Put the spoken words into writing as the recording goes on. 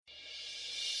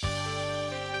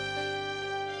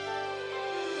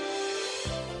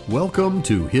Welcome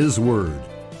to His Word.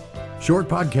 Short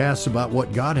podcasts about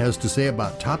what God has to say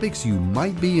about topics you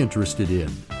might be interested in.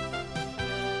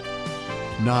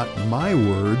 Not my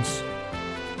words,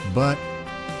 but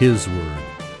His Word.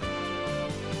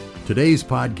 Today's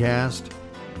podcast,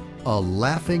 A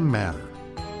Laughing Matter.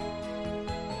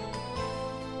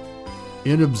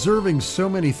 In observing so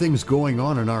many things going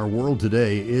on in our world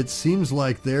today, it seems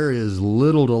like there is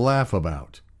little to laugh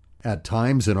about. At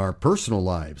times in our personal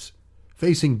lives,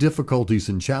 facing difficulties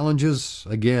and challenges,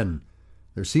 again,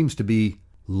 there seems to be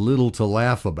little to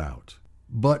laugh about.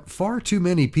 But far too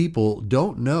many people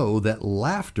don't know that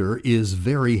laughter is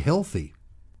very healthy.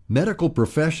 Medical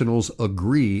professionals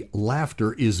agree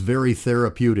laughter is very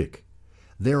therapeutic.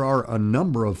 There are a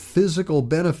number of physical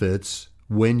benefits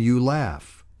when you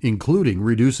laugh, including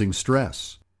reducing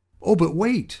stress. Oh, but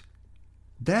wait!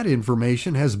 That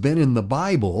information has been in the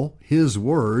Bible, His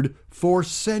Word, for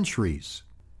centuries.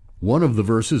 One of the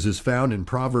verses is found in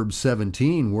Proverbs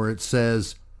 17, where it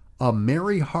says, "A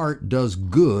merry heart does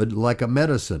good like a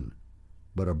medicine,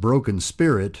 but a broken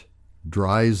spirit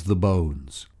dries the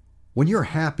bones." When you're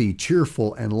happy,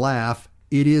 cheerful, and laugh,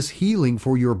 it is healing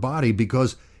for your body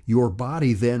because your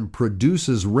body then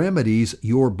produces remedies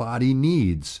your body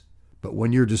needs. But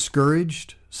when you're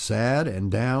discouraged, sad, and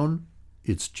down,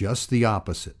 it's just the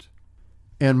opposite.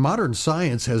 And modern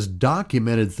science has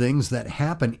documented things that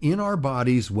happen in our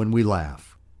bodies when we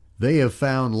laugh. They have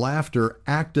found laughter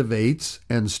activates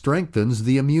and strengthens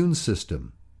the immune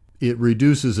system. It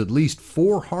reduces at least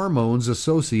 4 hormones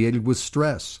associated with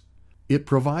stress. It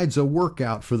provides a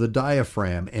workout for the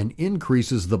diaphragm and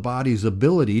increases the body's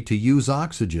ability to use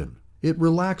oxygen. It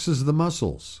relaxes the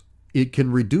muscles. It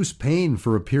can reduce pain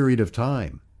for a period of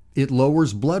time. It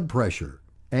lowers blood pressure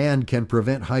and can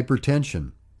prevent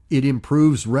hypertension. It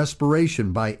improves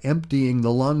respiration by emptying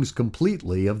the lungs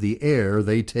completely of the air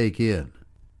they take in.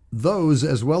 Those,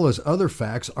 as well as other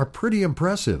facts, are pretty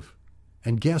impressive.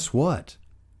 And guess what?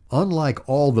 Unlike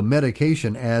all the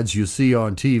medication ads you see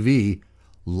on TV,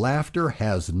 laughter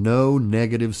has no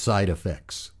negative side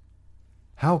effects.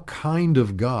 How kind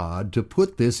of God to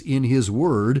put this in His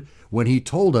Word when He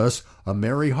told us a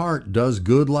merry heart does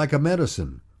good like a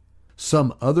medicine.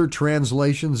 Some other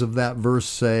translations of that verse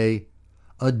say,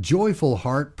 "A joyful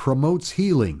heart promotes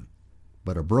healing,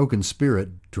 but a broken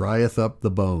spirit drieth up the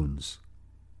bones."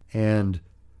 And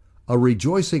 "A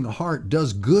rejoicing heart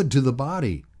does good to the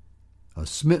body, a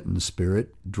smitten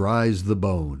spirit dries the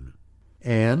bone."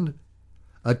 And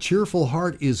 "A cheerful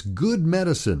heart is good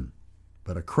medicine,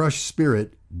 but a crushed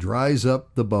spirit dries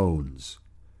up the bones."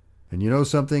 And you know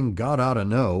something? God ought to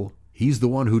know. He's the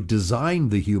one who designed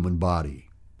the human body.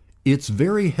 It's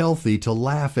very healthy to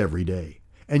laugh every day.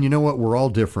 And you know what? We're all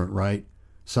different, right?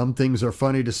 Some things are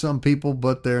funny to some people,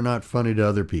 but they're not funny to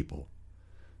other people.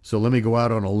 So let me go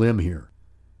out on a limb here.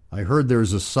 I heard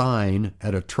there's a sign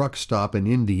at a truck stop in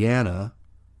Indiana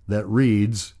that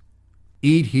reads,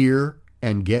 "Eat here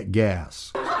and get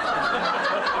gas."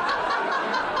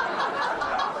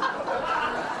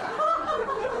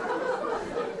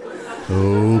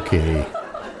 Okay.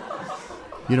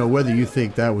 You know, whether you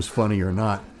think that was funny or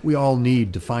not, we all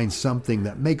need to find something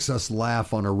that makes us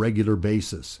laugh on a regular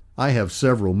basis. I have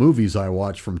several movies I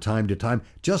watch from time to time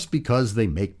just because they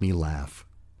make me laugh.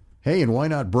 Hey, and why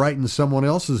not brighten someone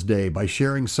else's day by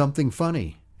sharing something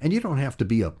funny? And you don't have to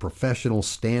be a professional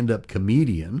stand-up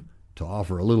comedian to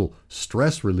offer a little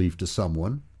stress relief to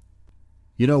someone.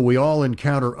 You know, we all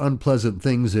encounter unpleasant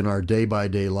things in our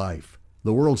day-by-day life.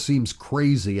 The world seems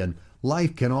crazy and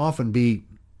life can often be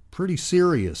pretty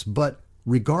serious, but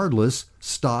regardless,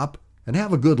 stop and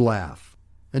have a good laugh.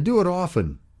 And do it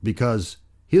often, because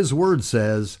His Word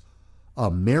says, "A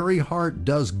merry heart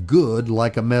does good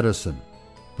like a medicine,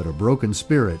 but a broken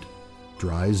spirit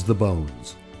dries the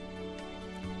bones."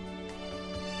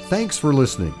 Thanks for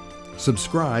listening.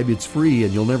 Subscribe, it's free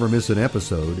and you'll never miss an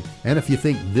episode. And if you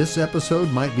think this episode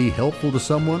might be helpful to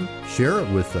someone, share it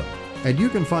with them. And you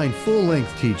can find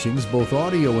full-length teachings, both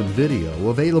audio and video,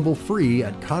 available free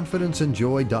at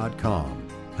confidenceandjoy.com.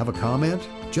 Have a comment?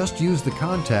 Just use the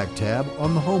Contact tab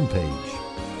on the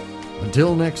homepage.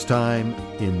 Until next time,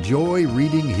 enjoy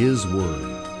reading His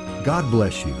Word. God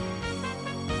bless you.